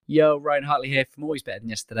Yo, Ryan Hartley here from Always Better Than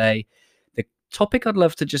Yesterday. The topic I'd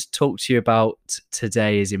love to just talk to you about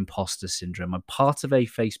today is imposter syndrome. I'm part of a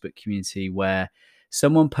Facebook community where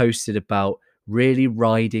someone posted about really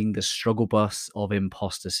riding the struggle bus of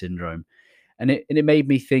imposter syndrome. And it made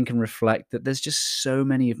me think and reflect that there's just so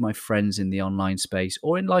many of my friends in the online space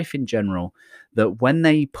or in life in general that when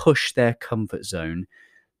they push their comfort zone,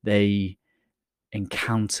 they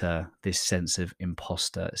encounter this sense of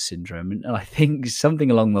imposter syndrome. And I think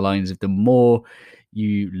something along the lines of the more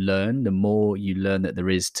you learn, that there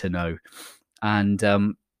is to know. And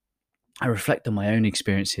I reflect on my own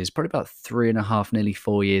experiences probably about 3.5, nearly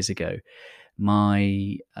 4 years ago.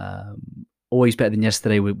 My Always Better Than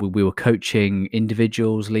Yesterday, we were coaching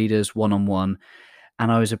individuals, leaders, one on one.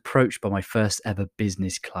 And I was approached by my first ever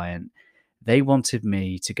business client. They wanted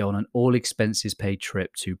me to go on an all expenses paid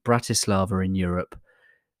trip to Bratislava in Europe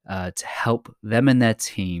to help them and their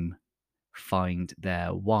team find their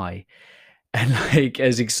why. And like,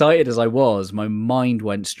 as excited as I was, my mind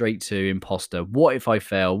went straight to imposter. What if I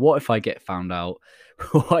fail? What if I get found out?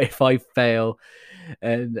 What if I fail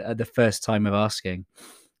at the first time of asking?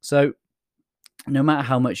 So no matter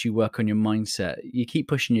how much you work on your mindset, you keep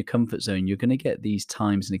pushing your comfort zone, you're going to get these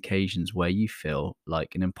times and occasions where you feel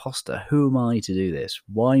like an imposter. Who am I to do this?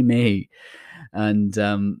 Why me? And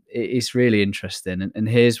it's really interesting. And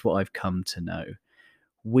here's what I've come to know: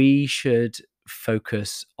 we should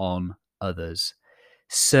focus on others,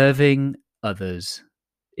 serving others.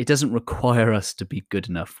 It doesn't require us to be good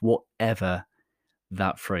enough, whatever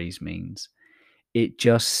that phrase means. It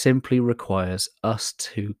just simply requires us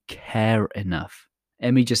to care enough.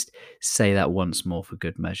 Let me just say that once more for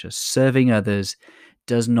good measure. Serving others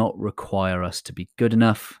does not require us to be good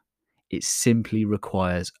enough. It simply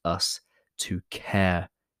requires us to care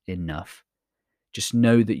enough. Just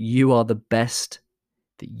know that you are the best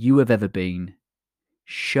that you have ever been.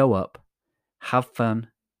 Show up, have fun,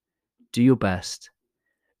 do your best,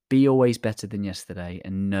 be always better than yesterday,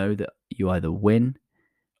 and know that you either win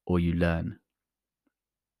or you learn.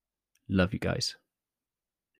 Love you guys.